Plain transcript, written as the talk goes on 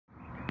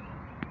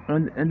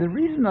And the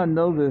reason I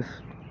know this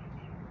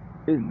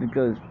is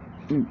because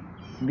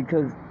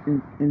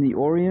in the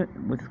Orient,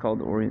 what's called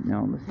the Orient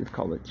now, let's just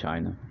call it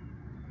China,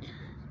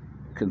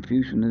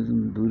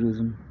 Confucianism,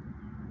 Buddhism,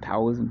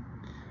 Taoism,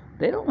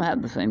 they don't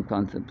have the same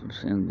concept of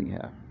sin we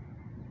have.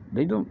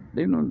 They don't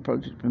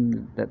approach it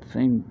from that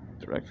same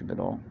direction at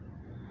all.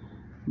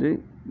 This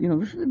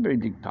is a very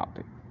deep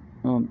topic.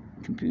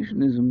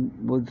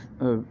 Confucianism was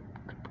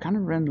kind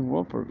of ran the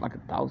world for like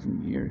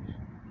 1,000 years,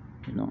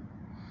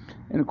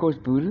 And of course,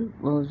 Buddha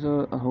was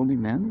a holy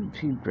man who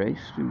achieved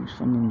grace through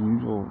some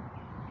unusual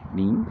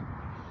means.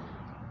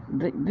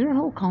 Their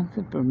whole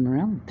concept of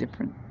morality is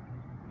different.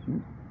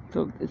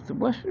 So it's the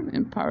Western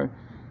Empire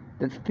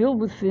that's filled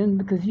with sin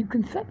because you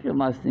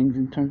conceptualize things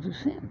in terms of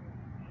sin.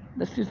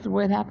 That's just the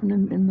way it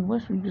happened in the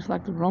Western, just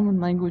like the Roman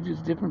language is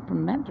different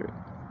from Mandarin.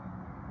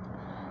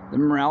 The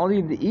morality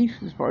of the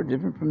East is far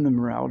different from the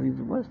morality of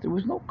the West. There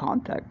was no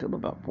contact till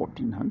about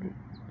 1400,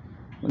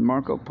 when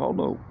Marco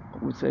Polo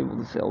was able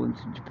to sail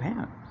into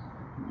Japan.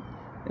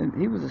 And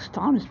he was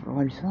astonished by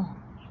what he saw.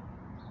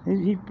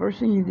 The first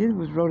thing he did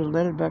was wrote a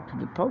letter back to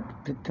the Pope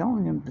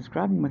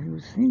describing what he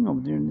was seeing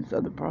over there in this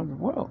other part of the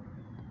world.